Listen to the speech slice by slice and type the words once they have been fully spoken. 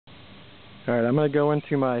Alright, I'm going to go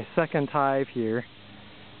into my second hive here.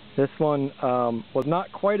 This one was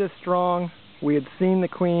not quite as strong. We had seen the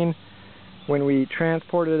queen when we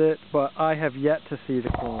transported it, but I have yet to see the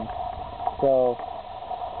queen. So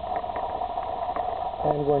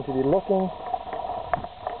I'm going to be looking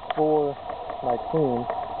for my queen.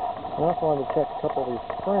 I also wanted to check a couple of these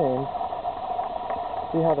frames,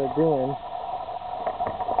 see how they're doing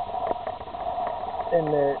in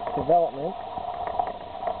their development.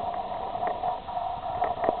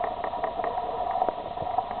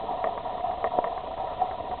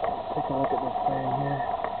 Take a look at this frame here.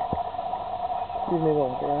 Excuse me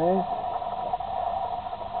one guys.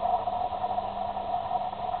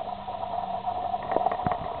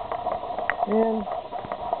 And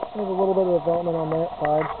there's a little bit of development on that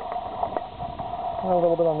side. And a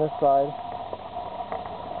little bit on this side.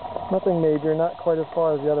 Nothing major, not quite as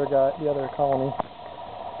far as the other colony.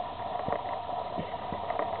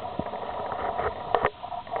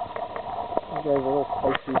 You guys are a little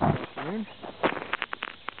spicy this afternoon.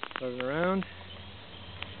 Turn around.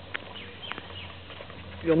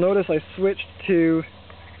 You'll notice I switched to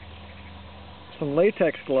some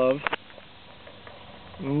latex gloves.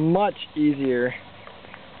 Much easier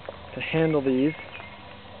to handle these.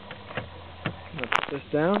 I'm going to put this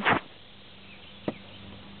down.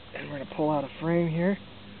 And we're going to pull out a frame here.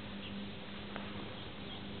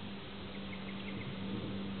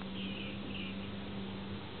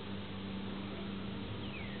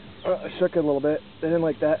 Oh, I shook it a little bit. They didn't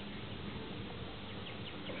like that.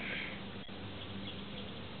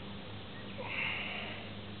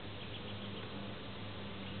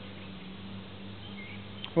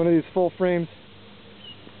 One of these full frames,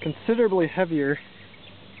 considerably heavier.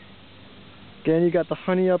 Again, you got the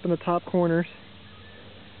honey up in the top corners.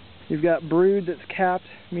 You've got brood that's capped,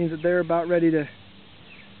 means that they're about ready to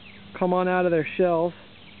come on out of their shells.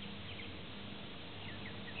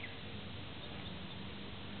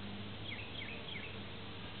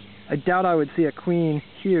 I doubt I would see a queen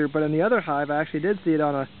here, but in the other hive I actually did see it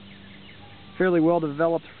on a fairly well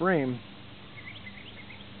developed frame.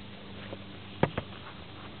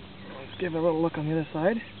 Let's give it a little look on the other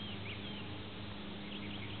side.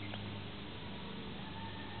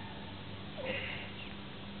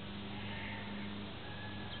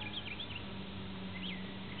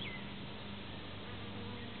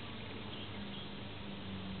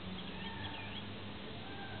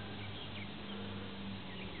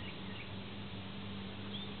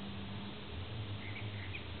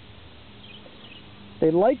 They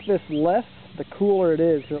like this less the cooler it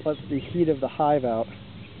is, so it lets the heat of the hive out.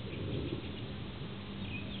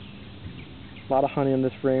 A lot of honey in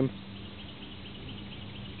this frame.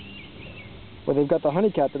 Well, they've got the honey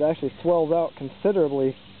cap that actually swells out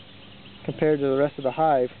considerably compared to the rest of the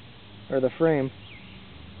hive, or the frame.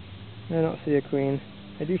 I don't see a queen.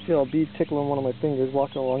 I do feel a bee tickling one of my fingers,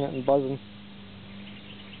 walking along it and buzzing.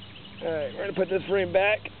 Alright, we're going to put this frame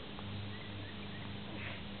back.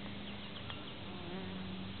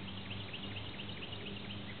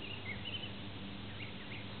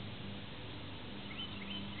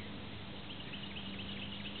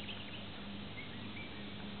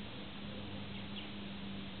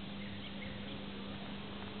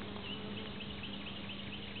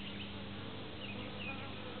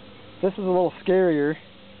 This is a little scarier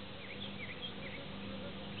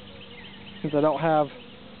since I don't have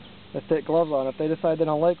the thick gloves on. If they decide they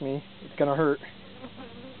don't like me, it's going to hurt.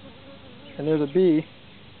 And there's a bee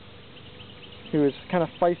who is kind of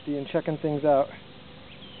feisty and checking things out.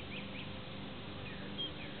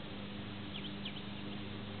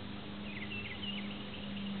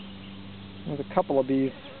 There's a couple of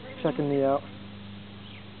bees checking me out.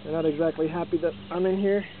 They're not exactly happy that I'm in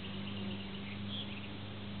here.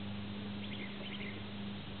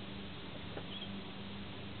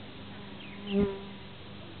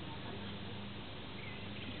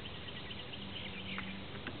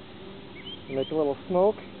 Make a little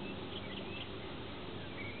smoke.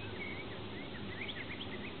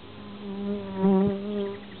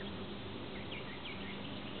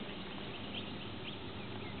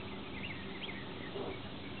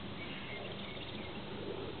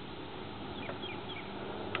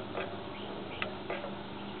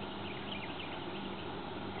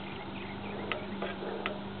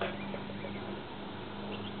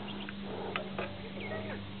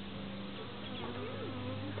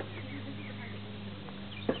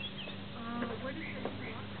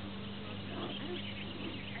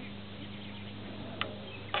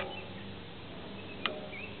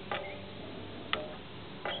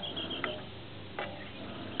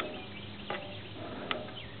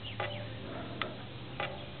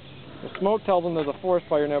 The smoke tells them there's a forest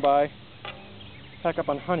fire nearby. pack up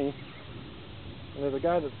on honey. And there's a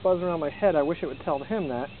guy that's buzzing around my head. I wish it would tell him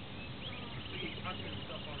that.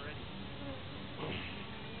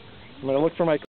 I'm going to look for my